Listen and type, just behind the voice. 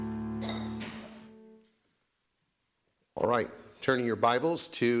right, turning your Bibles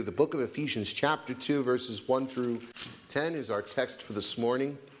to the book of Ephesians chapter 2, verses 1 through 10 is our text for this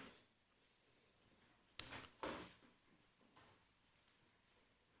morning.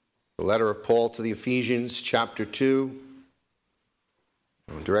 The letter of Paul to the Ephesians chapter 2.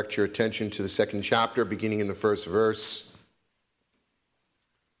 I'll direct your attention to the second chapter, beginning in the first verse.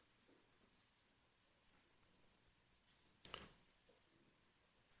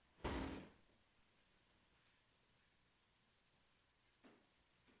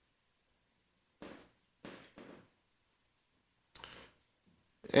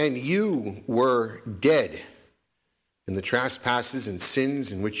 And you were dead in the trespasses and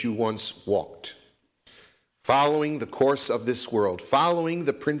sins in which you once walked, following the course of this world, following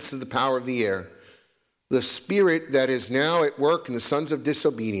the prince of the power of the air, the spirit that is now at work in the sons of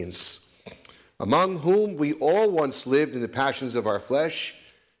disobedience, among whom we all once lived in the passions of our flesh,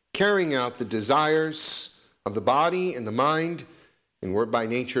 carrying out the desires of the body and the mind, and were by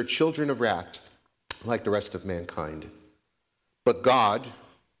nature children of wrath, like the rest of mankind. But God,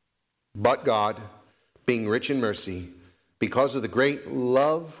 being rich in mercy, because of the great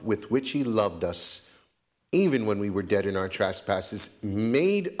love with which he loved us, even when we were dead in our trespasses,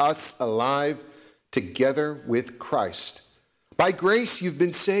 made us alive together with Christ. By grace you've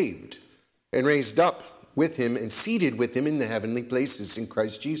been saved, and raised up with him and seated with him in the heavenly places in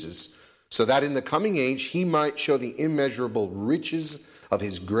Christ Jesus, so that in the coming age he might show the immeasurable riches of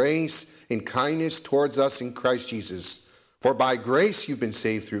his grace and kindness towards us in Christ Jesus. For by grace you've been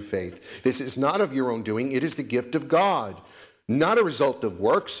saved through faith. This is not of your own doing, it is the gift of God, not a result of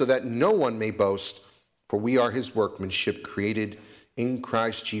works, so that no one may boast. For we are his workmanship, created in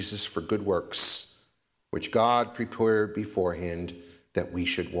Christ Jesus for good works, which God prepared beforehand that we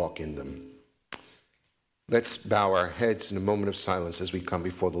should walk in them. Let's bow our heads in a moment of silence as we come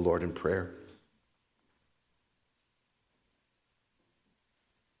before the Lord in prayer.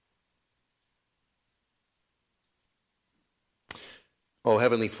 Oh,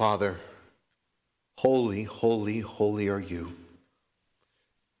 Heavenly Father, holy, holy, holy are you.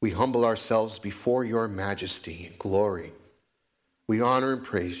 We humble ourselves before your majesty and glory. We honor and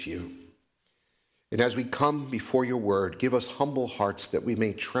praise you. And as we come before your word, give us humble hearts that we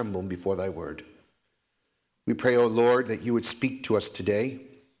may tremble before thy word. We pray, O Lord, that you would speak to us today.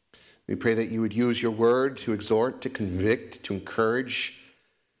 We pray that you would use your word to exhort, to convict, to encourage,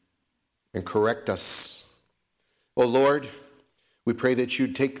 and correct us. O Lord, we pray that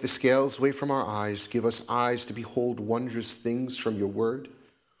you'd take the scales away from our eyes, give us eyes to behold wondrous things from your word.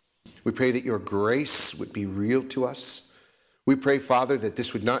 We pray that your grace would be real to us. We pray, Father, that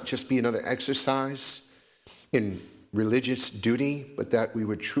this would not just be another exercise in religious duty, but that we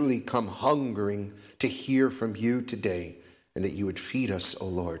would truly come hungering to hear from you today, and that you would feed us, O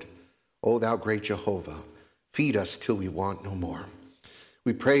Lord. O thou great Jehovah, feed us till we want no more.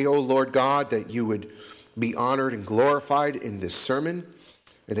 We pray, O Lord God, that you would be honored and glorified in this sermon,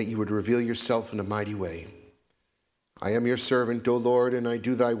 and that you would reveal yourself in a mighty way. I am your servant, O Lord, and I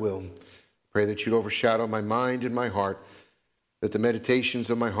do thy will. Pray that you'd overshadow my mind and my heart, that the meditations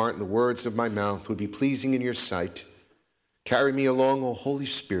of my heart and the words of my mouth would be pleasing in your sight. Carry me along, O Holy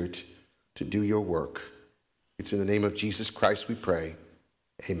Spirit, to do your work. It's in the name of Jesus Christ we pray.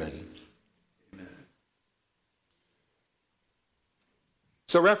 Amen.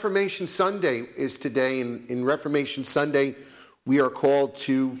 So Reformation Sunday is today. In Reformation Sunday, we are called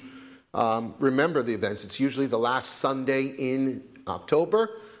to remember the events. It's usually the last Sunday in October,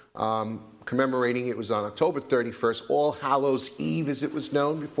 commemorating it was on October 31st, All Hallows Eve as it was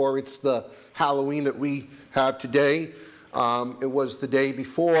known before it's the Halloween that we have today. It was the day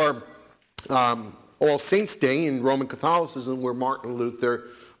before All Saints' Day in Roman Catholicism, where Martin Luther,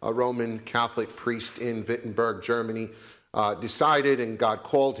 a Roman Catholic priest in Wittenberg, Germany, decided, and God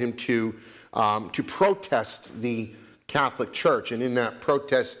called him to protest the Catholic Church. And in that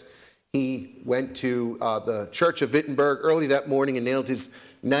protest, he went to the Church of Wittenberg early that morning and nailed his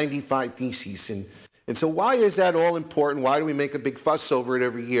 95 Theses. And so why is that all important? Why do we make a big fuss over it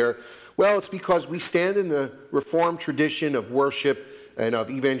every year? Well, it's because we stand in the Reformed tradition of worship and of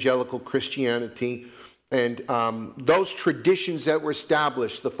evangelical Christianity. And those traditions that were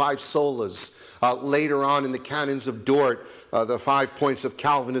established, the five solas, later on in the canons of Dort, the 5 points of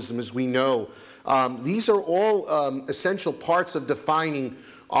Calvinism as we know, these are all essential parts of defining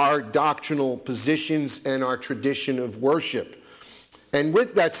our doctrinal positions and our tradition of worship. And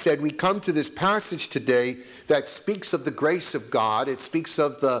with that said, we come to this passage today that speaks of the grace of God. It speaks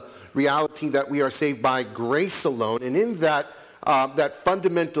of the reality that we are saved by grace alone. And in that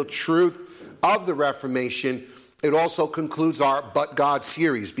fundamental truth of the Reformation, it also concludes our But God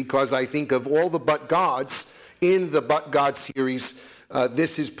series, because I think of all the But Gods in the But God series,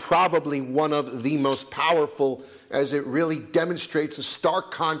 this is probably one of the most powerful, as it really demonstrates a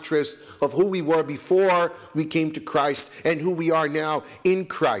stark contrast of who we were before we came to Christ and who we are now in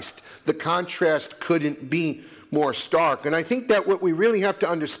Christ. The contrast couldn't be more stark. And I think that what we really have to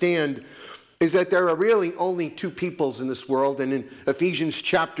understand is that there are really only two peoples in this world. And in Ephesians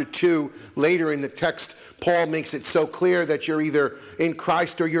chapter 2, later in the text, Paul makes it so clear that you're either in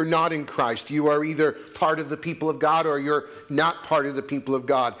Christ or you're not in Christ. You are either part of the people of God or you're not part of the people of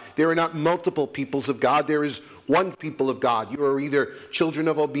God. There are not multiple peoples of God. There is one people of God. You are either children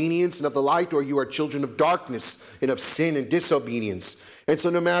of obedience and of the light, or you are children of darkness and of sin and disobedience. And so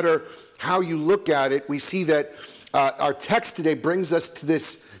no matter how you look at it, we see that our text today brings us to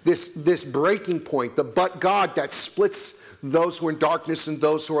this breaking point, the but God that splits those who are in darkness and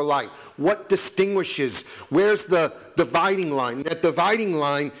those who are light. What distinguishes? Where's the dividing line? That dividing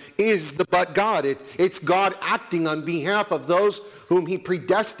line is the but God. It's God acting on behalf of those whom he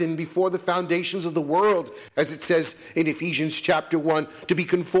predestined before the foundations of the world, as it says in Ephesians chapter 1, to be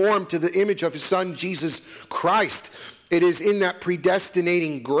conformed to the image of his Son, Jesus Christ. It is in that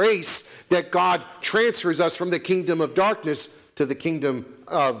predestinating grace that God transfers us from the kingdom of darkness to the kingdom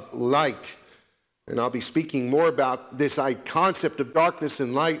of light. And I'll be speaking more about this concept of darkness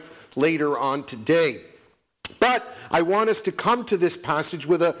and light later on today. But I want us to come to this passage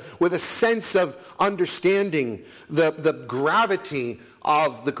with a sense of understanding the gravity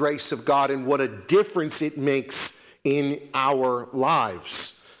of the grace of God and what a difference it makes in our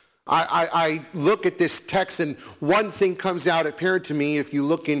lives. I look at this text, and one thing comes out apparent to me. If you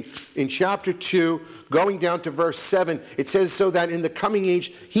look in chapter 2, going down to verse 7, it says, so that in the coming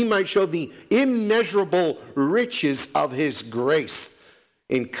age he might show the immeasurable riches of his grace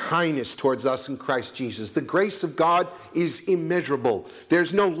in kindness towards us in Christ Jesus. The grace of God is immeasurable.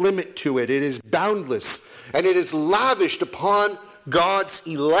 There's no limit to it. It is boundless, and it is lavished upon God's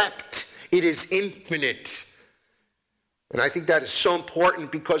elect. It is infinite. And I think that is so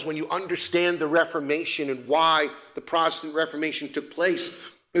important, because when you understand the Reformation and why the Protestant Reformation took place,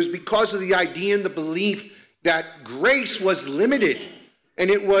 it was because of the idea and the belief that grace was limited, and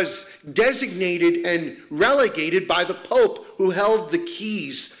it was designated and relegated by the Pope, who held the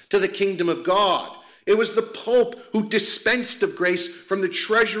keys to the kingdom of God. It was the Pope who dispensed of grace from the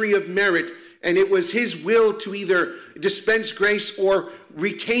treasury of merit, and it was his will to either dispense grace or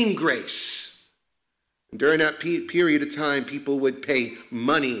retain grace. During that period of time, people would pay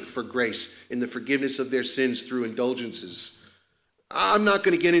money for grace in the forgiveness of their sins through indulgences. I'm not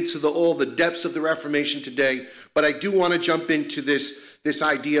going to get into all the depths of the Reformation today, but I do want to jump into this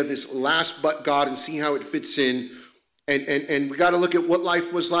idea, this last but God, and see how it fits in. And we got to look at what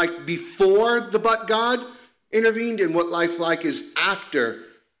life was like before the but God intervened and what life like is after.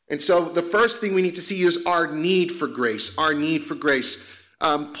 And so the first thing we need to see is our need for grace, our need for grace.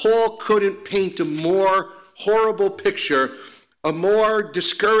 Paul couldn't paint a more horrible picture, a more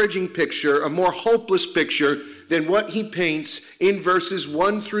discouraging picture, a more hopeless picture than what he paints in verses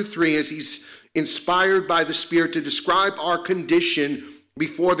 1 through 3 as he's inspired by the Spirit to describe our condition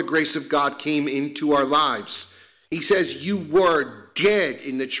before the grace of God came into our lives. He says, you were dead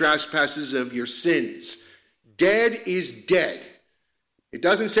in the trespasses of your sins. Dead is dead. It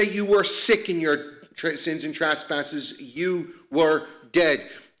doesn't say you were sick in your sins and trespasses. You were dead.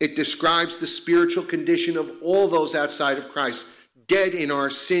 It describes the spiritual condition of all those outside of Christ, dead in our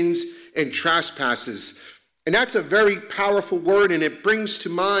sins and trespasses. And that's a very powerful word, and it brings to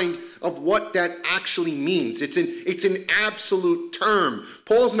mind of what that actually means. It's an absolute term.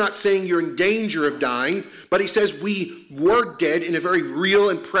 Paul's not saying you're in danger of dying, but he says we were dead in a very real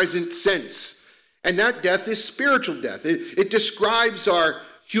and present sense. And that death is spiritual death. It describes our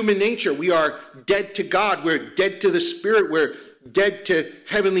human nature. We are dead to God. We're dead to the Spirit. We're dead to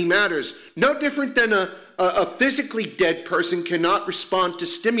heavenly matters. No different than a physically dead person cannot respond to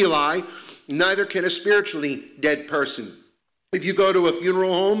stimuli, neither can a spiritually dead person. If you go to a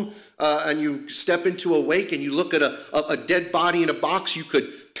funeral home and you step into a wake and you look at a dead body in a box, you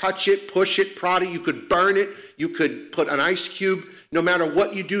could touch it, push it, prod it, you could burn it, you could put an ice cube. No matter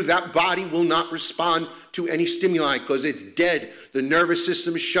what you do, that body will not respond to any stimuli because it's dead. The nervous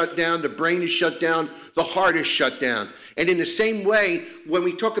system is shut down, the brain is shut down, the heart is shut down. And in the same way, when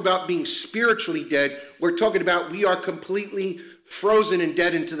we talk about being spiritually dead, we're talking about we are completely frozen and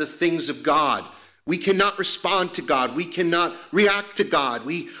dead into the things of God. We cannot respond to God. We cannot react to God.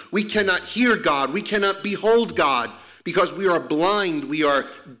 We cannot hear God. We cannot behold God because we are blind. We are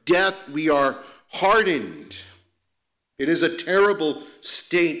deaf. We are hardened. It is a terrible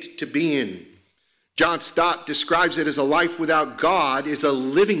state to be in. John Stott describes it as a life without God is a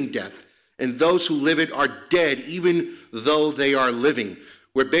living death, and those who live it are dead even though they are living.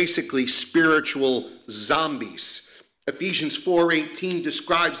 We're basically spiritual zombies. Ephesians 4:18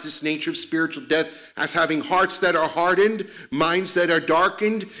 describes this nature of spiritual death as having hearts that are hardened, minds that are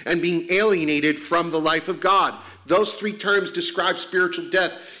darkened, and being alienated from the life of God. Those three terms describe spiritual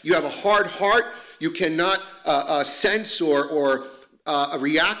death. You have a hard heart. You cannot sense or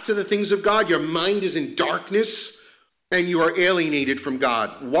react to the things of God. Your mind is in darkness, and you are alienated from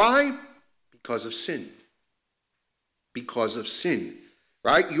God. Why? Because of sin. Because of sin.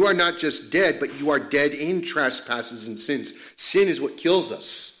 Right? You are not just dead, but you are dead in trespasses and sins. Sin is what kills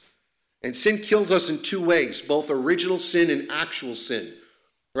us. And sin kills us in two ways, both original sin and actual sin.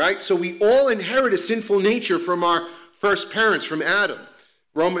 Right? So we all inherit a sinful nature from our first parents, from Adam.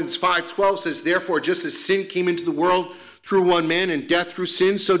 Romans 5:12 says, therefore, just as sin came into the world through one man and death through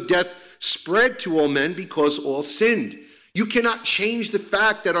sin, so death spread to all men because all sinned. You cannot change the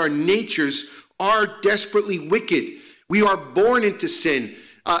fact that our natures are desperately wicked. We are born into sin.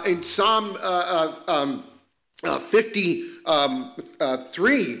 In Psalm 53, I'm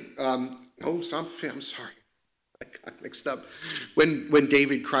sorry, I got mixed up. When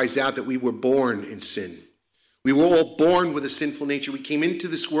David cries out that we were born in sin. We were all born with a sinful nature. We came into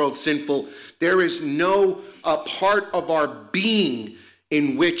this world sinful. There is no part of our being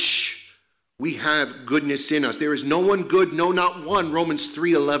in which we have goodness in us. There is no one good, no, not one, Romans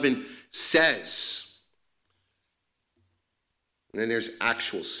 3:11 says. And then there's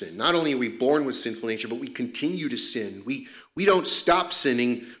actual sin. Not only are we born with sinful nature, but we continue to sin. We don't stop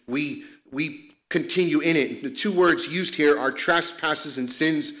sinning. We continue in it. The two words used here are trespasses and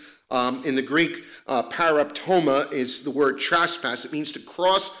sins. In the Greek, paraptoma is the word trespass. It means to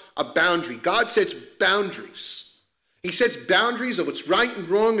cross a boundary. God sets boundaries. He sets boundaries of what's right and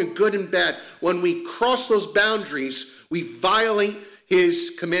wrong and good and bad. When we cross those boundaries, we violate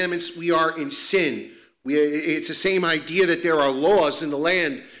his commandments. We are in sin. It's the same idea that there are laws in the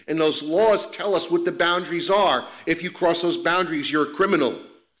land, and those laws tell us what the boundaries are. If you cross those boundaries, you're a criminal.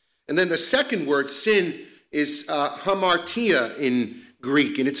 And then the second word, sin, is hamartia in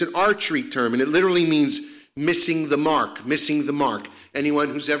Greek, and it's an archery term, and it literally means missing the mark, missing the mark. Anyone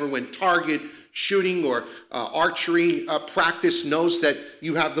who's ever went target shooting or archery practice knows that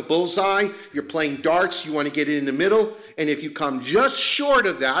you have the bullseye, you're playing darts, you want to get it in the middle, and if you come just short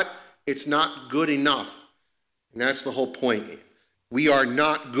of that, it's not good enough. And that's the whole point. We are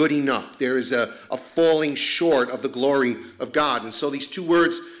not good enough. There is a falling short of the glory of God. And so these two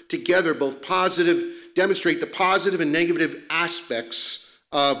words together, both positive, demonstrate the positive and negative aspects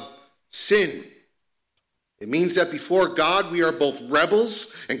of sin. It means that before God, we are both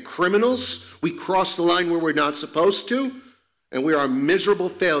rebels and criminals. We cross the line where we're not supposed to, and we are miserable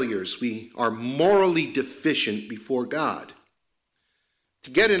failures. We are morally deficient before God. To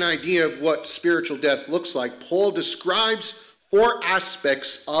get an idea of what spiritual death looks like, Paul describes 4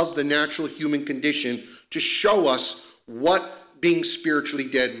 aspects of the natural human condition to show us what being spiritually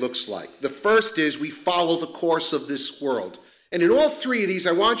dead looks like. The first is we follow the course of this world. And in all 3 of these,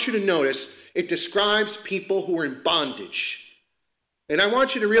 I want you to notice it describes people who are in bondage. And I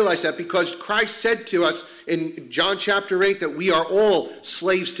want you to realize that because Christ said to us in John chapter 8 that we are all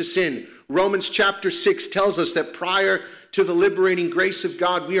slaves to sin. Romans chapter 6 tells us that prior to the liberating grace of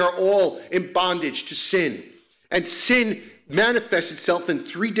God, we are all in bondage to sin. And sin manifests itself in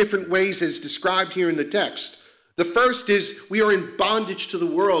 3 different ways as described here in the text. The first is we are in bondage to the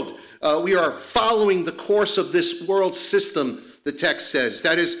world. We are following the course of this world system, the text says.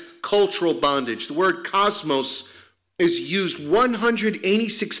 That is cultural bondage. The word cosmos is used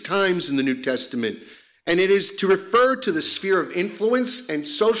 186 times in the New Testament. And it is to refer to the sphere of influence and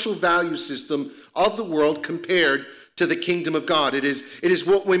social value system of the world compared to the kingdom of God. It is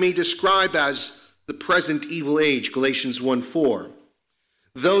what we may describe as the present evil age, Galatians 1:4.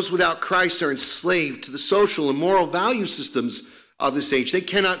 Those without Christ are enslaved to the social and moral value systems of this age. They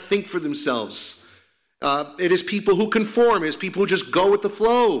cannot think for themselves. It is people who conform. It is people who just go with the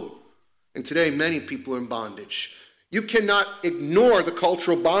flow. And today, many people are in bondage. You cannot ignore the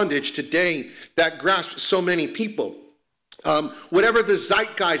cultural bondage today that grasps so many people. Whatever the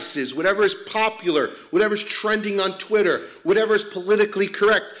zeitgeist is, whatever is popular, whatever is trending on Twitter, whatever is politically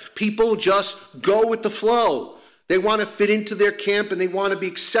correct, people just go with the flow. They want to fit into their camp and they want to be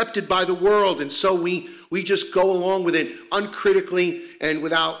accepted by the world. And so we just go along with it uncritically and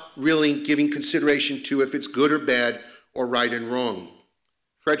without really giving consideration to if it's good or bad or right and wrong.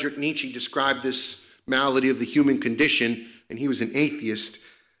 Friedrich Nietzsche described this malady of the human condition, and he was an atheist,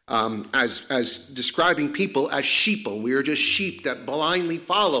 as describing people as sheeple. We are just sheep that blindly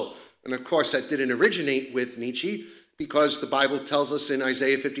follow And of course, that didn't originate with Nietzsche, because the Bible tells us in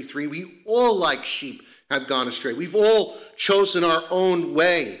Isaiah 53, we all like sheep have gone astray. We've all chosen our own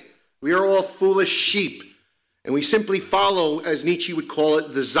way. We are all foolish sheep. And we simply follow, as Nietzsche would call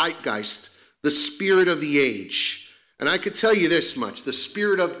it, the zeitgeist, the spirit of the age. And I could tell you this much: the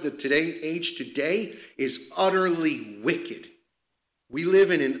spirit of the age today is utterly wicked. We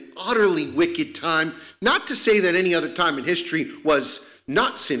live in an utterly wicked time. Not to say that any other time in history was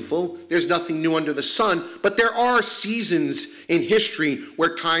not sinful. There's nothing new under the sun. But there are seasons in history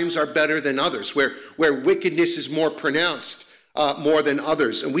where times are better than others, where wickedness is more pronounced more than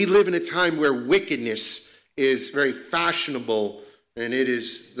others. And we live in a time where wickedness is very fashionable, and it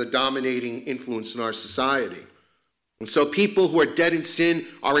is the dominating influence in our society. And so people who are dead in sin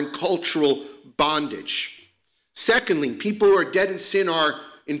are in cultural bondage. Secondly, people who are dead in sin are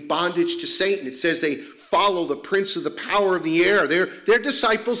in bondage to Satan. It says they follow the prince of the power of the air. They're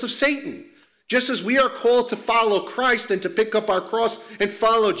disciples of Satan. Just as we are called to follow Christ and to pick up our cross and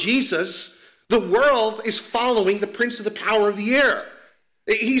follow Jesus, the world is following the prince of the power of the air.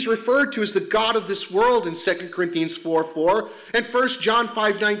 He's referred to as the God of this world in 2 Corinthians 4:4. And 1 John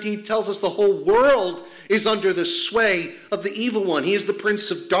 5:19 tells us the whole world is under the sway of the evil one. He is the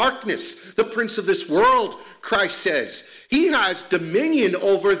prince of darkness, the prince of this world, Christ says. He has dominion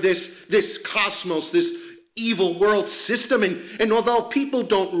over this cosmos, this evil world system. And although people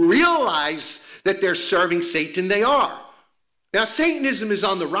don't realize that they're serving Satan, they are. Now, Satanism is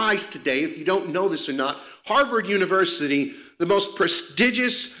on the rise today. If you don't know this or not, Harvard University, the most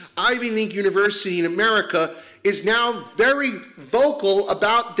prestigious Ivy League university in America, is now very vocal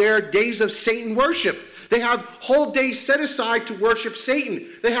about their days of Satan worship. They have whole days set aside to worship Satan.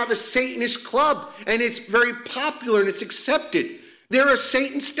 They have a Satanist club, and it's very popular and it's accepted. There are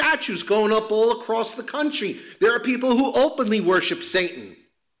Satan statues going up all across the country. There are people who openly worship Satan.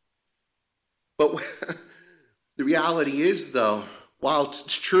 But the reality is, though, while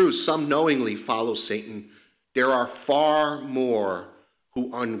it's true some knowingly follow Satan, there are far more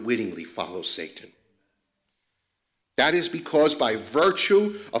who unwittingly follow Satan. That is because by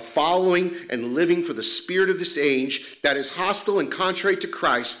virtue of following and living for the spirit of this age that is hostile and contrary to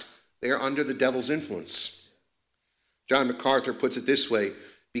Christ, they are under the devil's influence. John MacArthur puts it this way: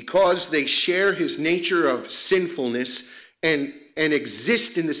 because they share his nature of sinfulness and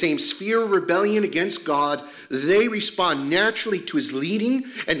exist in the same sphere of rebellion against God, they respond naturally to his leading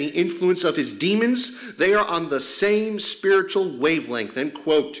and the influence of his demons. They are on the same spiritual wavelength, end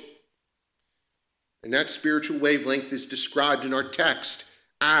quote. And that spiritual wavelength is described in our text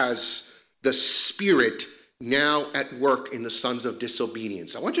as the spirit now at work in the sons of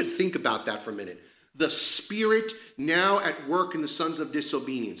disobedience. I want you to think about that for a minute. The spirit now at work in the sons of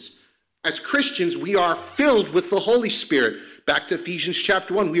disobedience. As Christians, we are filled with the Holy Spirit. Back to Ephesians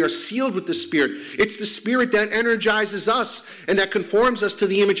chapter 1, we are sealed with the Spirit. It's the Spirit that energizes us and that conforms us to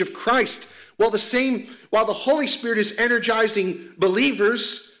the image of Christ. While the Holy Spirit is energizing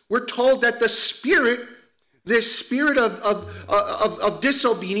believers, we're told that the Spirit, this spirit of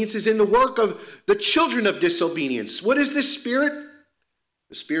disobedience, is in the work of the children of disobedience. What is this spirit?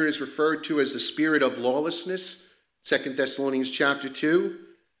 The Spirit is referred to as the spirit of lawlessness, 2 Thessalonians chapter 2,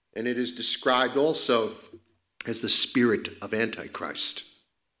 and it is described also as the spirit of Antichrist.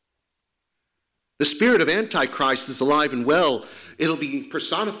 The spirit of Antichrist is alive and well. It'll be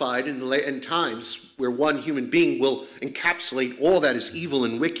personified in the end times, where one human being will encapsulate all that is evil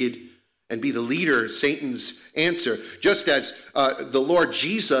and wicked and be the leader, Satan's answer. Just as the Lord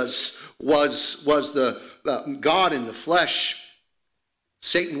Jesus was the God in the flesh,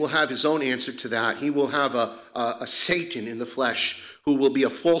 Satan will have his own answer to that. He will have a Satan in the flesh who will be a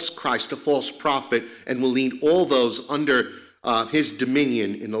false Christ, a false prophet, and will lead all those under his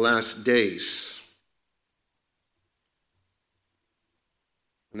dominion in the last days.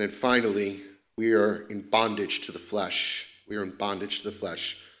 And then finally, we are in bondage to the flesh. We are in bondage to the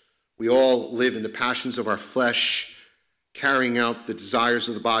flesh. We all live in the passions of our flesh, carrying out the desires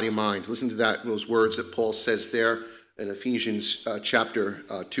of the body and mind. Listen to those words that Paul says there in Ephesians chapter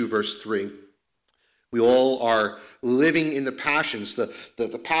 2, verse 3. We all are living in the passions.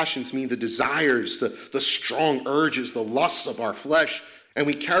 The passions mean the desires, the strong urges, the lusts of our flesh. And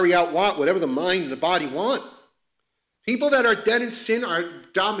we carry out whatever the mind and the body want. People that are dead in sin are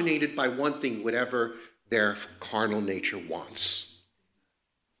dominated by one thing: whatever their carnal nature wants.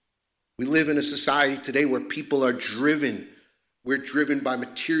 We live in a society today where people are driven. We're driven by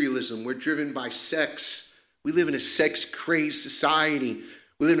materialism. We're driven by sex. We live in a sex-crazed society.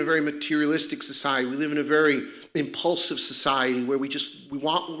 We live in a very materialistic society. We live in a very impulsive society where we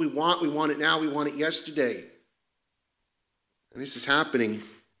want what we want it now, we want it yesterday. And this is happening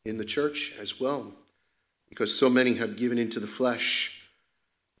in the church as well, because so many have given into the flesh.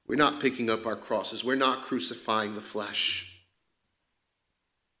 We're not picking up our crosses. We're not crucifying the flesh.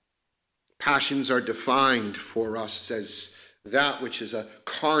 Passions are defined for us as that which is a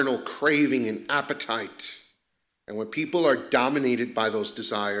carnal craving and appetite. And when people are dominated by those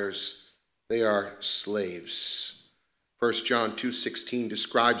desires, they are slaves. 1 John 2:16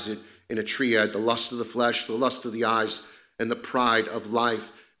 describes it in a triad: the lust of the flesh, the lust of the eyes, and the pride of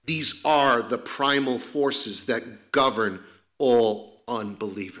life. These are the primal forces that govern all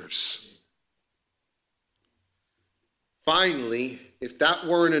unbelievers. Finally, if that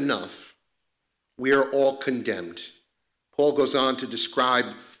weren't enough, we are all condemned. Paul goes on to describe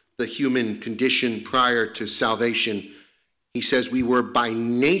the human condition prior to salvation. He says, we were by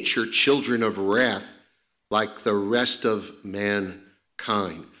nature children of wrath, like the rest of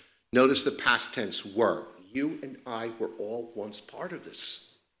mankind. Notice the past tense, were. You and I were all once part of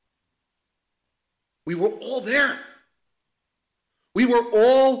this. We were all there. We were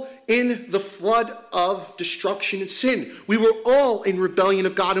all in the flood of destruction and sin. We were all in rebellion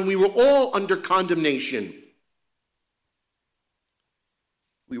of God, and we were all under condemnation.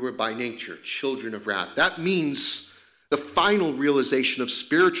 We were by nature children of wrath. That means the final realization of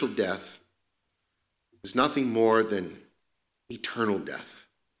spiritual death is nothing more than eternal death.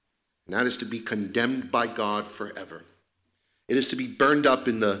 And that is to be condemned by God forever. It is to be burned up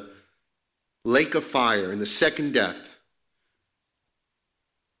in the lake of fire, in the second death.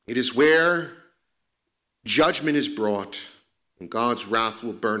 It is where judgment is brought, and God's wrath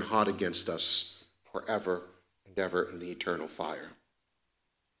will burn hot against us forever and ever in the eternal fire.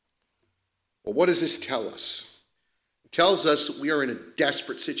 Well, what does this tell us? It tells us that we are in a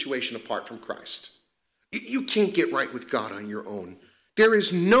desperate situation apart from Christ. You can't get right with God on your own. There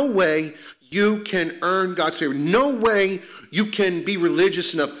is no way you can earn God's favor. No way you can be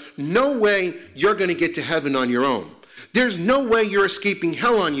religious enough. No way you're going to get to heaven on your own. There's no way you're escaping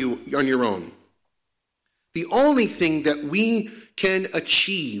hell on your own. The only thing that we can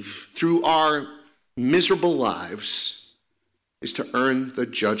achieve through our miserable lives is to earn the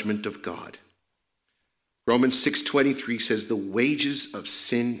judgment of God. Romans 6:23 says, the wages of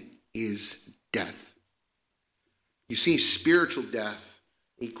sin is death. You see, spiritual death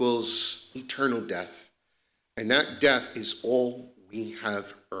equals eternal death, and that death is all we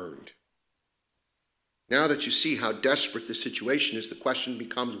have earned. Now that you see how desperate the situation is, the question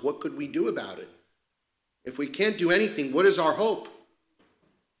becomes, what could we do about it? If we can't do anything, what is our hope?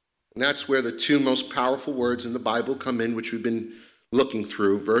 And that's where the two most powerful words in the Bible come in, which we've been looking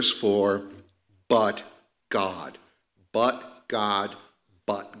through. Verse 4, but God. But God,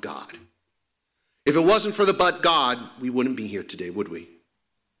 but God. If it wasn't for the but God, we wouldn't be here today, would we?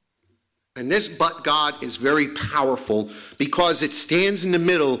 And this but God is very powerful because it stands in the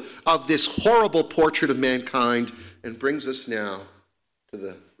middle of this horrible portrait of mankind and brings us now to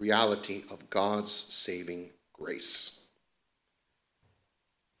the reality of God's saving grace.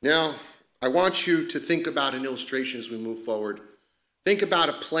 Now, I want you to think about an illustration as we move forward. Think about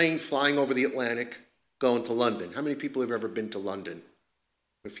a plane flying over the Atlantic going to London. How many people have ever been to London?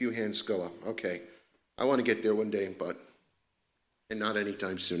 A few hands go up. Okay. I want to get there one day, and not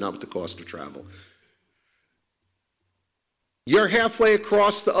anytime soon, not with the cost of travel. You're halfway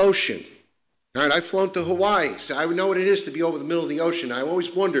across the ocean. All right, I've flown to Hawaii, so I know what it is to be over the middle of the ocean. I always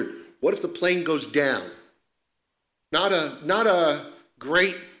wondered, what if the plane goes down? Not a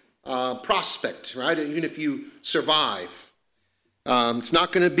great prospect, right? Even if you survive. It's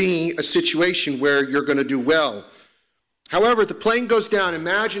not going to be a situation where you're going to do well. However, the plane goes down.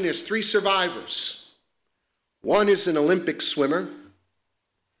 Imagine there's 3 survivors. One is an Olympic swimmer,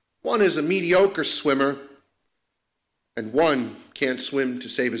 one is a mediocre swimmer, and one can't swim to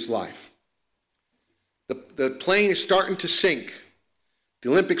save his life. The plane is starting to sink.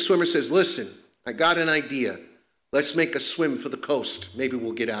 The Olympic swimmer says, listen, I got an idea. Let's make a swim for the coast. Maybe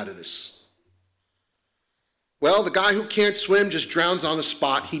we'll get out of this. Well, the guy who can't swim just drowns on the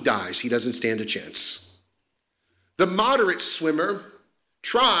spot. He dies. He doesn't stand a chance. The moderate swimmer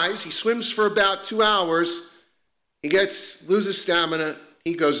tries. He swims for about 2 hours. He loses stamina.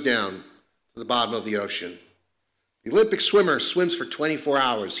 He goes down to the bottom of the ocean. The Olympic swimmer swims for 24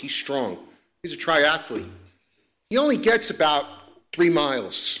 hours. He's strong. He's a triathlete. He only gets about 3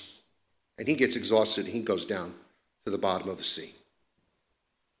 miles, and he gets exhausted, and he goes down to the bottom of the sea.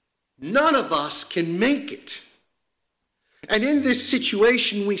 None of us can make it. And in this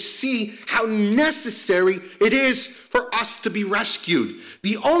situation, we see how necessary it is for us to be rescued.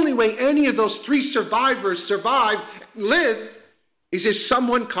 The only way any of those 3 survivors survive and live is if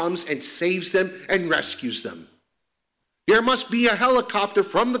someone comes and saves them and rescues them. There must be a helicopter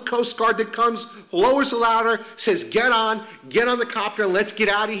from the Coast Guard that comes, lowers the ladder, says, get on the copter, and let's get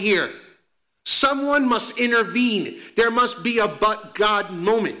out of here. Someone must intervene. There must be a but God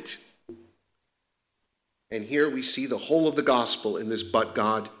moment. And here we see the whole of the gospel in this but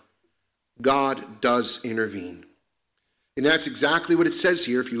God. God does intervene. And that's exactly what it says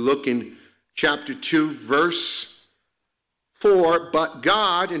here. If you look in chapter 2, verse 4, but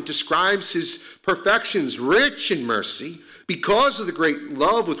God, and describes his perfections, rich in mercy, because of the great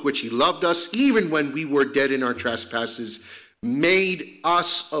love with which he loved us, even when we were dead in our trespasses, made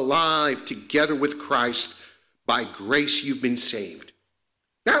us alive together with Christ. By grace you've been saved.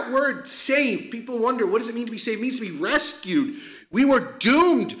 That word saved, people wonder, what does it mean to be saved? It means to be rescued. We were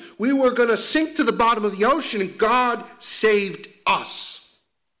doomed. We were going to sink to the bottom of the ocean, and God saved us.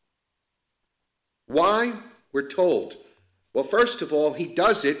 Why? We're told. Well, first of all, he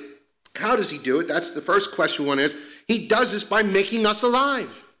does it. How does he do it? That's the first question we want to ask. He does this by making us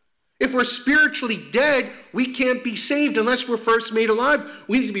alive. If we're spiritually dead, we can't be saved unless we're first made alive.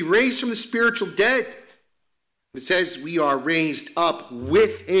 We need to be raised from the spiritual dead. It says we are raised up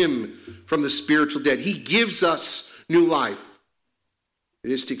with him from the spiritual dead. He gives us new life.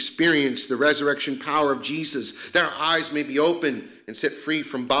 It is to experience the resurrection power of Jesus, that our eyes may be open and set free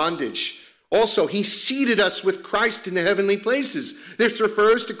from bondage. Also, he seated us with Christ in the heavenly places. This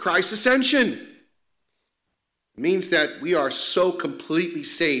refers to Christ's ascension. It means that we are so completely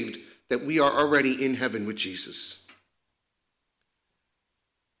saved that we are already in heaven with Jesus.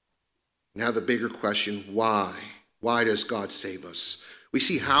 Now the bigger question, why? Why does God save us? We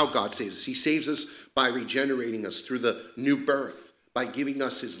see how God saves us. He saves us by regenerating us through the new birth, by giving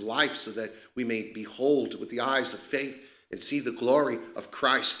us his life so that we may behold with the eyes of faith and see the glory of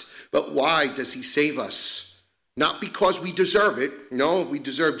Christ. But why does he save us? Not because we deserve it. No, we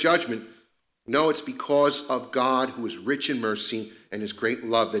deserve judgment. No, it's because of God who is rich in mercy and his great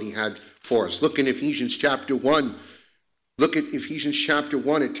love that he had for us. Look in Ephesians chapter 1. Look at Ephesians chapter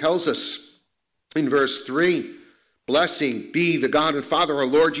 1. It tells us in verse 3, blessing be the God and Father, our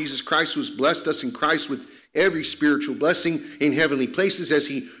Lord Jesus Christ, who has blessed us in Christ with every spiritual blessing in heavenly places, as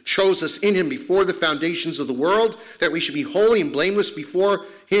he chose us in him before the foundations of the world, that we should be holy and blameless before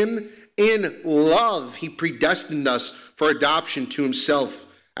him. In love, he predestined us for adoption to himself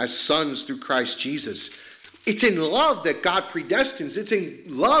as sons through Christ Jesus. It's in love that God predestines. It's in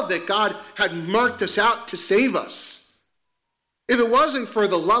love that God had marked us out to save us. If it wasn't for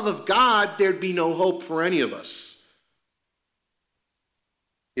the love of God, there'd be no hope for any of us.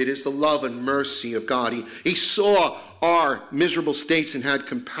 It is the love and mercy of God. He saw our miserable states and had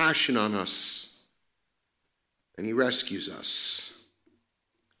compassion on us. And he rescues us.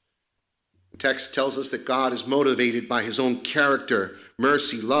 The text tells us that God is motivated by his own character,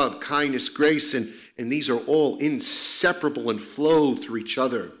 mercy, love, kindness, grace, and these are all inseparable and flow through each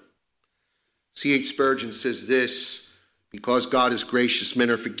other. C.H. Spurgeon says this, because God is gracious, men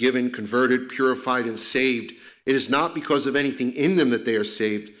are forgiven, converted, purified, and saved. It is not because of anything in them that they are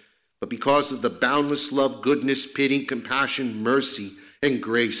saved, but because of the boundless love, goodness, pity, compassion, mercy, and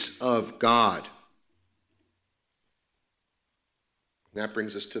grace of God. And that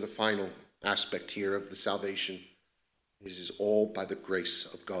brings us to the final aspect here of the salvation. This is all by the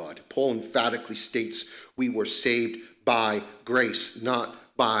grace of God. Paul emphatically states we were saved by grace, not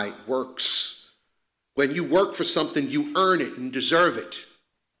by works. When you work for something, you earn it and deserve it.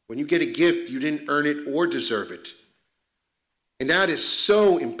 When you get a gift, you didn't earn it or deserve it. And that is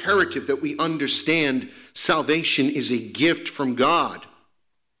so imperative that we understand salvation is a gift from God.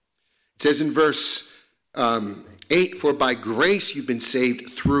 It says in verse 8, for by grace you've been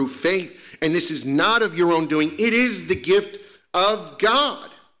saved through faith. And this is not of your own doing. It is the gift of God.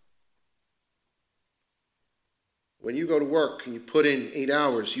 When you go to work and you put in 8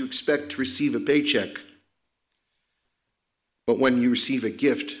 hours, you expect to receive a paycheck. But when you receive a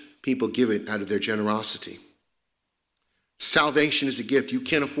gift, people give it out of their generosity. Salvation is a gift. You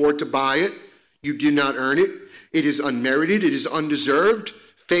can't afford to buy it. You do not earn it. It is unmerited. It is undeserved.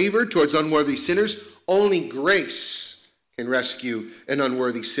 Favor towards unworthy sinners. Only grace can rescue an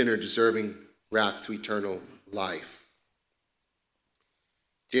unworthy sinner deserving wrath to eternal life.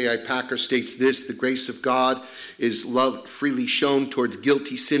 J.I. Packer states this, the grace of God is love freely shown towards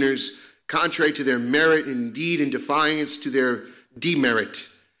guilty sinners, contrary to their merit, and indeed in defiance to their demerit.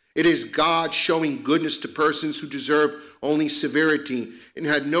 It is God showing goodness to persons who deserve only severity and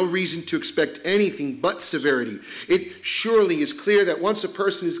had no reason to expect anything but severity. It surely is clear that once a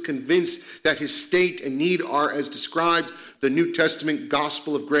person is convinced that his state and need are as described, the New Testament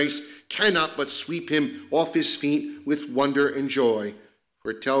gospel of grace cannot but sweep him off his feet with wonder and joy,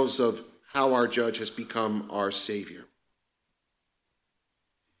 for it tells of how our judge has become our Savior.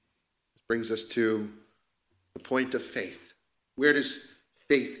 brings us to the point of faith. Where does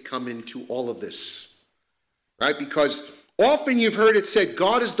faith come into all of this? Right? Because often you've heard it said,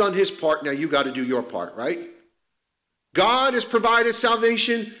 God has done his part, now you got to do your part, right? God has provided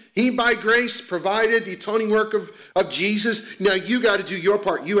salvation. He, by grace, provided the atoning work of Jesus. Now you got to do your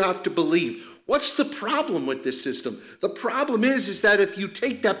part. You have to believe. What's the problem with this system? The problem is that if you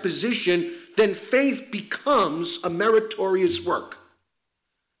take that position, then faith becomes a meritorious work.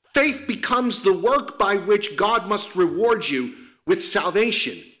 Faith becomes the work by which God must reward you with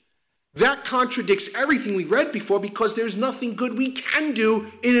salvation. That contradicts everything we read before, because there's nothing good we can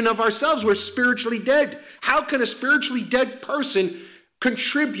do in and of ourselves. We're spiritually dead. How can a spiritually dead person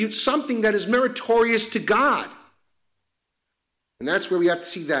contribute something that is meritorious to God? And that's where we have to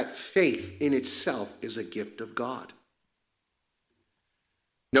see that faith in itself is a gift of God.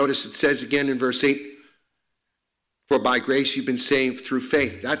 Notice it says again in verse 8, for by grace you've been saved through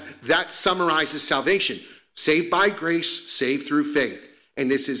faith. That summarizes salvation. Saved by grace, saved through faith.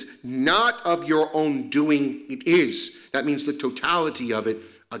 And this is not of your own doing, it is. That means the totality of it,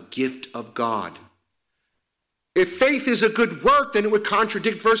 a gift of God. If faith is a good work, then it would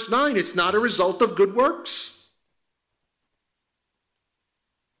contradict verse 9. It's not a result of good works.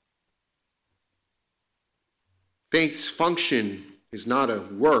 Faith's function is not a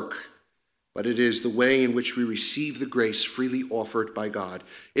work, but it is the way in which we receive the grace freely offered by God.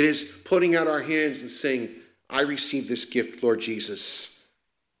 It is putting out our hands and saying, I receive this gift, Lord Jesus.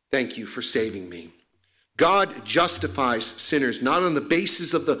 Thank you for saving me. God justifies sinners not on the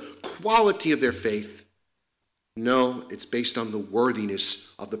basis of the quality of their faith. No, it's based on the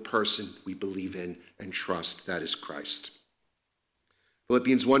worthiness of the person we believe in and trust. That is Christ.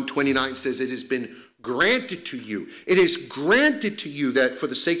 Philippians 1:29 says, it has been granted to you. It is granted to you that for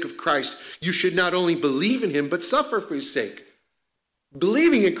the sake of Christ, you should not only believe in him, but suffer for his sake.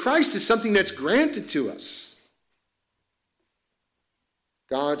 Believing in Christ is something that's granted to us.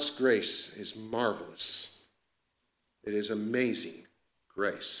 God's grace is marvelous. It is amazing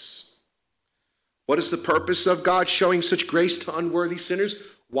grace. What is the purpose of God showing such grace to unworthy sinners?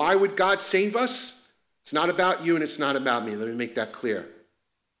 Why would God save us? It's not about you and it's not about me. Let me make that clear.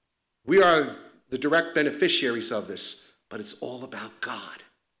 We are the direct beneficiaries of this, but it's all about God.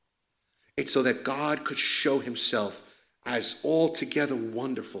 It's so that God could show himself as altogether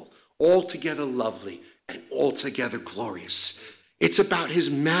wonderful, altogether lovely, and altogether glorious. It's about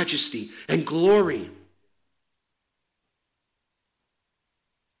his majesty and glory.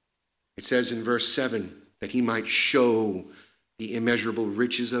 It says in verse 7 that he might show the immeasurable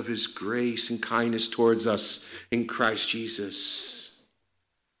riches of his grace and kindness towards us in Christ Jesus.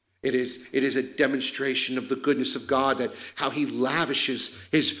 It is a demonstration of the goodness of God, that how he lavishes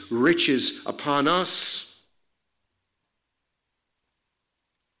his riches upon us.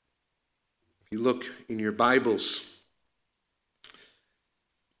 If you look in your Bibles,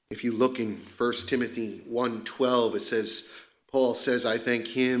 if you look in 1 Timothy 1:12, it says, Paul says, I thank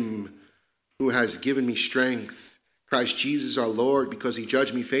him who has given me strength, Christ Jesus our Lord, because he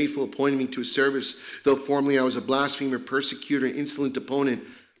judged me faithful, appointed me to his service, though formerly I was a blasphemer, persecutor, insolent opponent.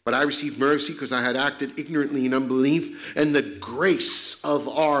 But I received mercy because I had acted ignorantly in unbelief, and the grace of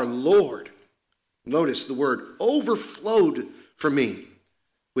our Lord, notice the word, overflowed for me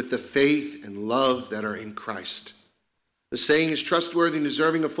with the faith and love that are in Christ. The saying is trustworthy and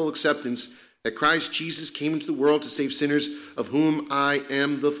deserving of full acceptance, that Christ Jesus came into the world to save sinners, of whom I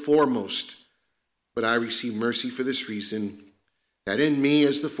am the foremost. But I receive mercy for this reason, that in me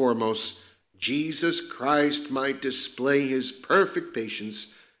as the foremost, Jesus Christ might display his perfect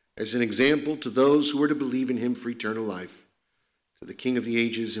patience as an example to those who are to believe in him for eternal life. To the King of the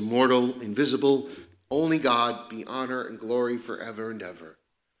ages, immortal, invisible, only God, be honor and glory forever and ever.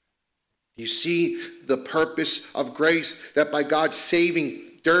 You see the purpose of grace, that by God saving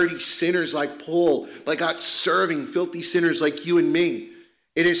dirty sinners like Paul, by God serving filthy sinners like you and me,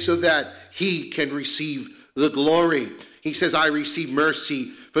 it is so that he can receive the glory. He says, I receive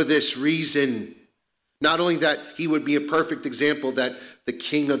mercy for this reason. Not only that he would be a perfect example, that the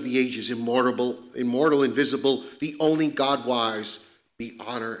King of the ages, immortal, invisible, the only God wise, be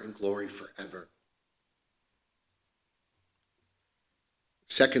honor and glory forever.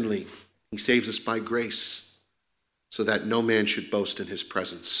 Secondly, he saves us by grace, so that no man should boast in his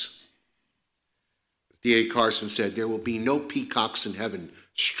presence. D.A. Carson said, there will be no peacocks in heaven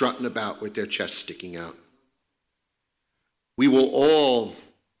strutting about with their chests sticking out. We will all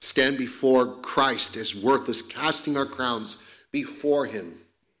stand before Christ as worthless, casting our crowns before him.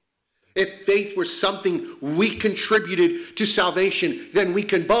 If faith were something we contributed to salvation, then we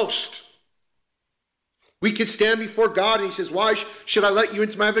can boast. We could stand before God and he says, why should I let you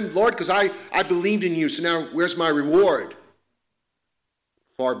into my heaven? Lord, because I believed in you, so now where's my reward?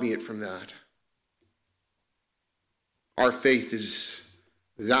 Far be it from that. Our faith is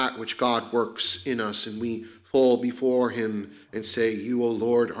that which God works in us, and we fall before him and say, you, O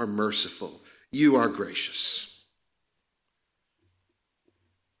Lord, are merciful. You are gracious.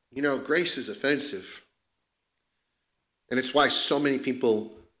 You know, grace is offensive. And it's why so many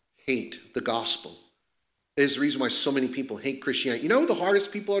people hate the gospel. It is the reason why so many people hate Christianity. You know who the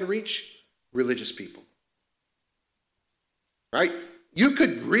hardest people are to reach? Religious people. Right? You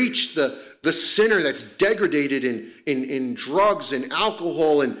could reach the sinner that's degraded in drugs and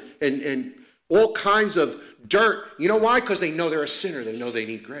alcohol and all kinds of dirt. You know why? Because they know they're a sinner. They know they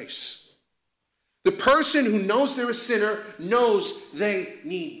need grace. The person who knows they're a sinner knows they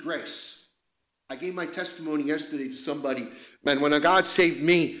need grace. I gave my testimony yesterday to somebody. Man, when God saved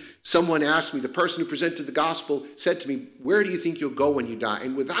me, someone asked me, the person who presented the gospel said to me, where do you think you'll go when you die?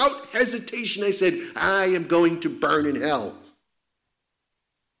 And without hesitation, I said, I am going to burn in hell.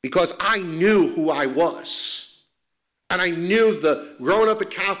 Because I knew who I was. And I knew growing up a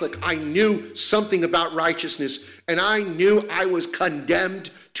Catholic, I knew something about righteousness. And I knew I was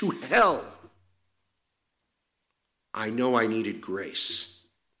condemned to hell. I know I needed grace.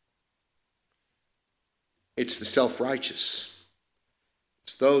 It's the self-righteous.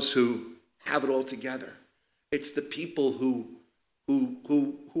 It's those who have it all together. It's the people who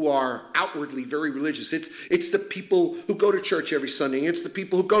are outwardly very religious. It's the people who go to church every Sunday. It's the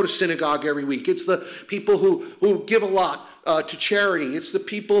people who go to synagogue every week. It's the people who give a lot to charity. It's the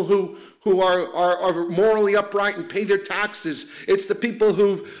people who are morally upright and pay their taxes. It's the people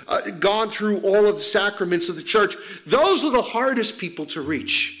who've gone through all of the sacraments of the church. Those are the hardest people to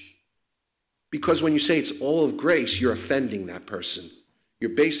reach. Because when you say it's all of grace, you're offending that person. You're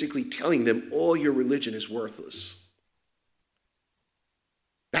basically telling them all your religion is worthless.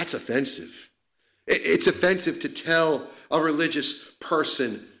 That's offensive. It's offensive to tell a religious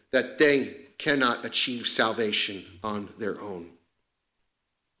person that they cannot achieve salvation on their own.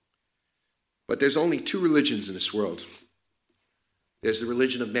 But there's only two religions in this world. There's the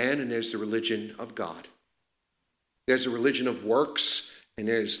religion of man and there's the religion of God. There's the religion of works and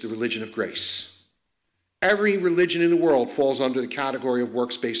there's the religion of grace. Every religion in the world falls under the category of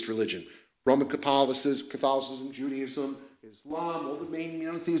works-based religion. Roman Catholicism, Judaism, Islam, all the main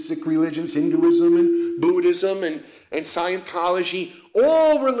monotheistic religions, Hinduism and Buddhism and Scientology,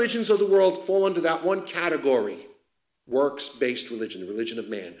 all religions of the world fall under that one category, works-based religion, the religion of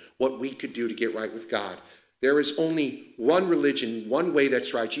man, what we could do to get right with God. There is only one religion, one way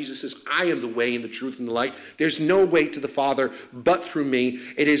that's right. Jesus says, I am the way and the truth and the light. There's no way to the Father but through me.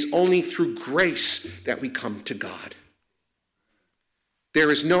 It is only through grace that we come to God. There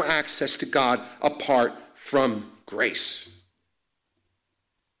is no access to God apart from grace.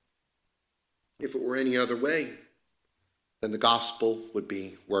 If it were any other way, then the gospel would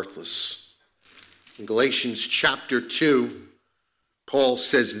be worthless. In Galatians chapter 2, Paul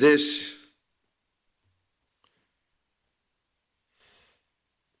says this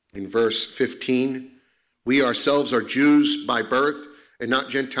in verse 15, we ourselves are Jews by birth and not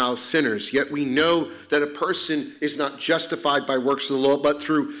Gentile sinners, yet we know that a person is not justified by works of the law, but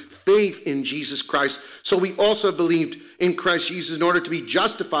through faith in Jesus Christ. So we also believed in Christ Jesus in order to be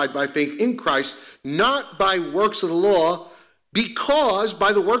justified by faith in Christ, not by works of the law, because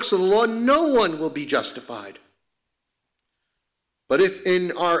by the works of the law no one will be justified. But if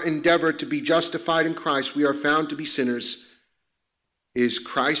in our endeavor to be justified in Christ we are found to be sinners, is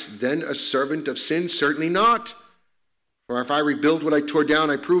Christ then a servant of sin? Certainly not. For if I rebuild what I tore down,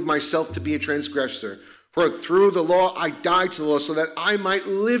 I prove myself to be a transgressor. For through the law I died to the law so that I might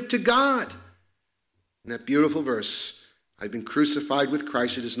live to God. In that beautiful verse, I've been crucified with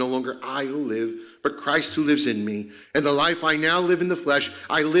Christ. It is no longer I who live, but Christ who lives in me. And the life I now live in the flesh,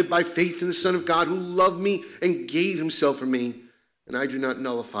 I live by faith in the Son of God who loved me and gave himself for me. And I do not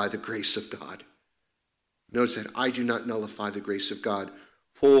nullify the grace of God. Notice that I do not nullify the grace of God.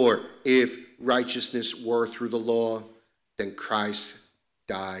 For if righteousness were through the law, then Christ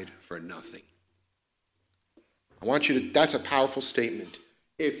died for nothing. I want you to, that's a powerful statement.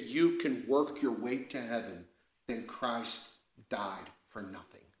 If you can work your way to heaven, then Christ died for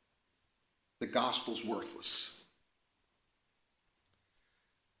nothing. The gospel's worthless.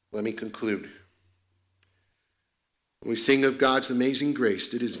 Let me conclude. When we sing of God's amazing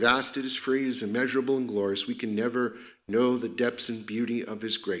grace, it is vast, it is free, it is immeasurable and glorious. We can never know the depths and beauty of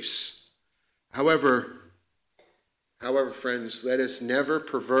his grace. However, friends, let us never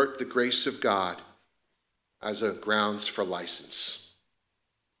pervert the grace of God as a grounds for license.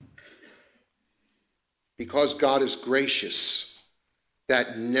 because God is gracious,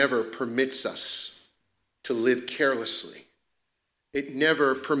 that never permits us to live carelessly. It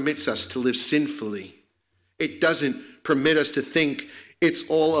never permits us to live sinfully. It doesn't permit us to think it's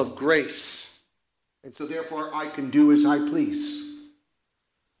all of grace. And so therefore I can do as I please.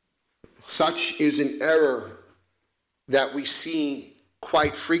 Such is an error that we see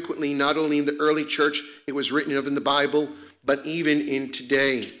quite frequently, not only in the early church, it was written of in the Bible, but even in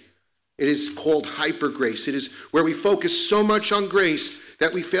today. It is called hyper grace. It is where we focus so much on grace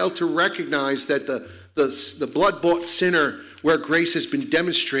that we fail to recognize that the blood-bought sinner, where grace has been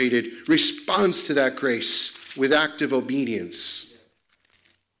demonstrated, responds to that grace with active obedience.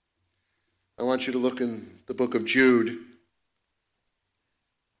 I want you to look in the book of Jude.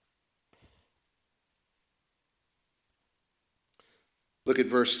 Look at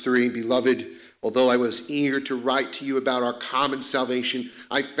verse 3. Beloved, although I was eager to write to you about our common salvation,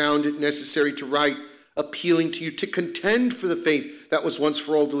 I found it necessary to write, appealing to you to contend for the faith that was once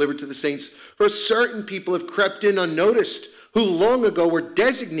for all delivered to the saints. For certain people have crept in unnoticed, who long ago were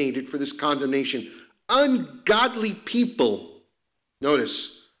designated for this condemnation. Ungodly people,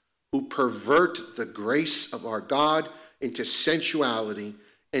 notice, who pervert the grace of our God into sensuality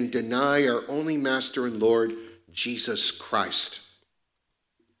and deny our only Master and Lord, Jesus Christ.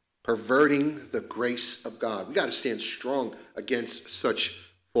 Perverting the grace of God. We got to stand strong against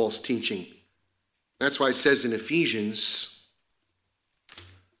such false teaching. That's why it says in Ephesians,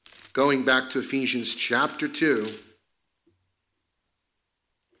 going back to Ephesians chapter 2,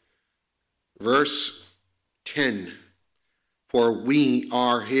 verse 10, for we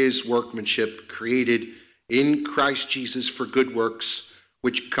are his workmanship, created in Christ Jesus for good works,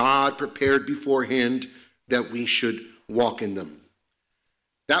 which God prepared beforehand that we should walk in them.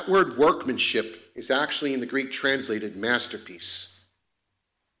 That word workmanship is actually in the Greek translated masterpiece.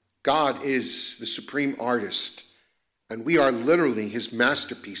 God is the supreme artist, and we are literally his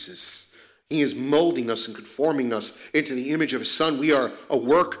masterpieces. He is molding us and conforming us into the image of his Son. We are a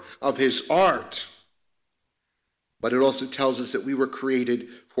work of his art. But it also tells us that we were created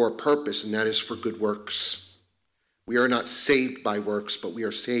for a purpose, and that is for good works. We are not saved by works, but we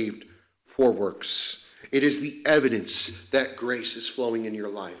are saved for works. It is the evidence that grace is flowing in your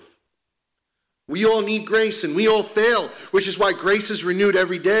life. We all need grace and we all fail, which is why grace is renewed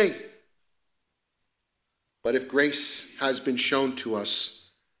every day. But if grace has been shown to us,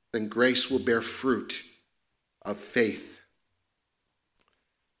 then grace will bear fruit of faith.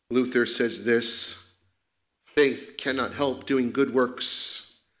 Luther says this, faith cannot help doing good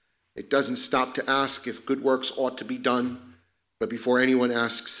works. It doesn't stop to ask if good works ought to be done, but before anyone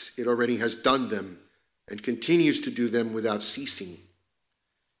asks, it already has done them and continues to do them without ceasing.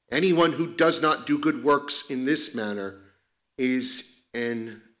 Anyone who does not do good works in this manner is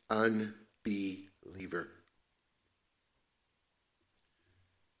an unbeliever.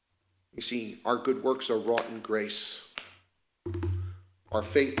 You see, our good works are wrought in grace. Our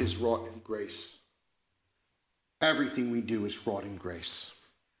faith is wrought in grace. Everything we do is wrought in grace.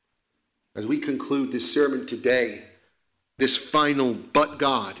 As we conclude this sermon today, this final but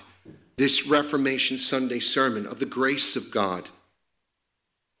God, this Reformation Sunday sermon of the grace of God,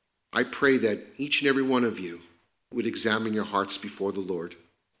 I pray that each and every one of you would examine your hearts before the Lord.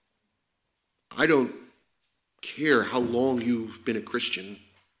 I don't care how long you've been a Christian.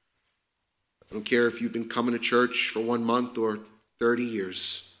 I don't care if you've been coming to church for 1 month or 30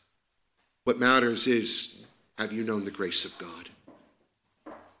 years. What matters is, have you known the grace of God?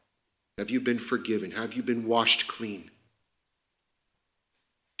 Have you been forgiven? Have you been washed clean?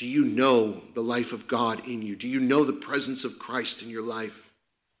 Do you know the life of God in you? Do you know the presence of Christ in your life?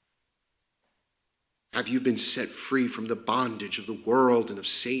 Have you been set free from the bondage of the world and of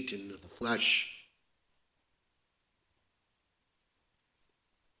Satan and of the flesh?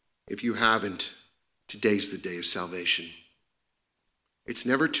 If you haven't, today's the day of salvation. It's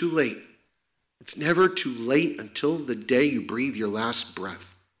never too late. It's never too late until the day you breathe your last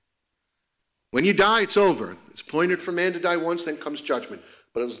breath. When you die, it's over. It's appointed for man to die once, then comes judgment.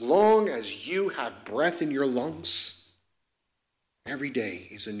 But as long as you have breath in your lungs, every day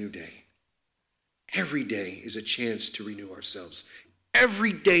is a new day. Every day is a chance to renew ourselves.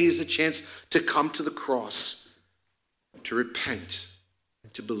 Every day is a chance to come to the cross, to repent,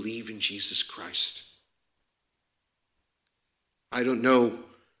 and to believe in Jesus Christ. I don't know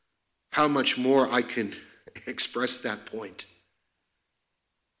how much more I can express that point.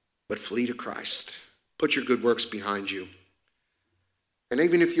 But flee to Christ. Put your good works behind you. And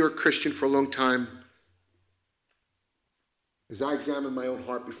even if you're a Christian for a long time, as I examine my own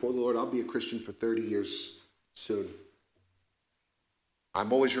heart before the Lord, I'll be a Christian for 30 years soon.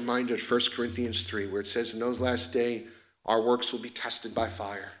 I'm always reminded of 1 Corinthians 3, where it says in those last days, our works will be tested by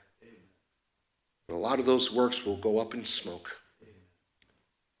fire. And a lot of those works will go up in smoke.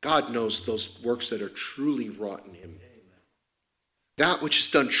 God knows those works that are truly wrought in him. That which is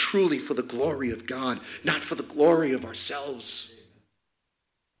done truly for the glory of God, not for the glory of ourselves.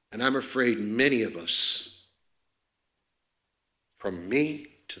 And I'm afraid many of us, from me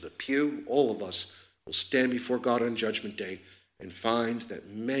to the pew, all of us will stand before God on Judgment Day and find that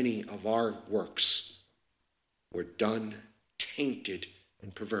many of our works were done, tainted,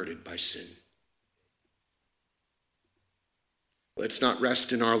 and perverted by sin. Let's not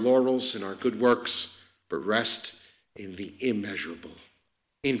rest in our laurels and our good works, but rest in the immeasurable,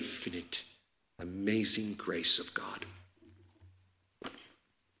 infinite, amazing grace of God.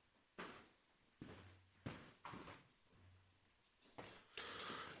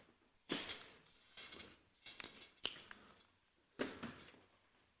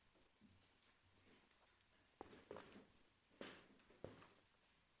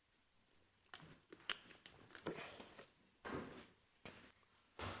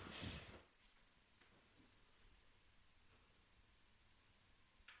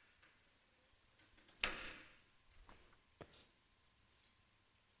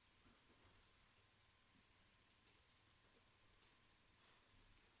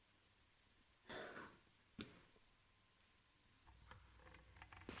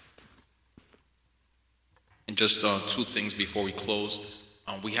 And just two things before we close.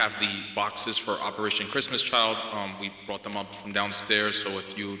 We have the boxes for Operation Christmas Child. We brought them up from downstairs, so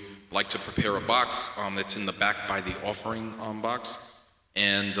if you'd like to prepare a box, it's in the back by the offering box.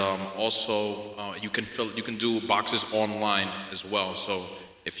 And also, you can do boxes online as well. So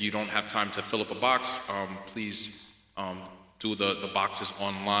if you don't have time to fill up a box, please do the boxes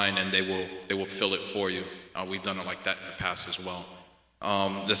online, and they will fill it for you. We've done it like that in the past as well.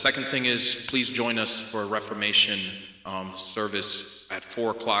 The second thing is, please join us for a Reformation service at 4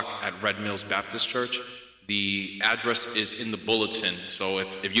 o'clock at Red Mills Baptist Church. The address is in the bulletin, so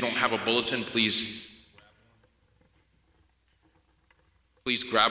if you don't have a bulletin, please grab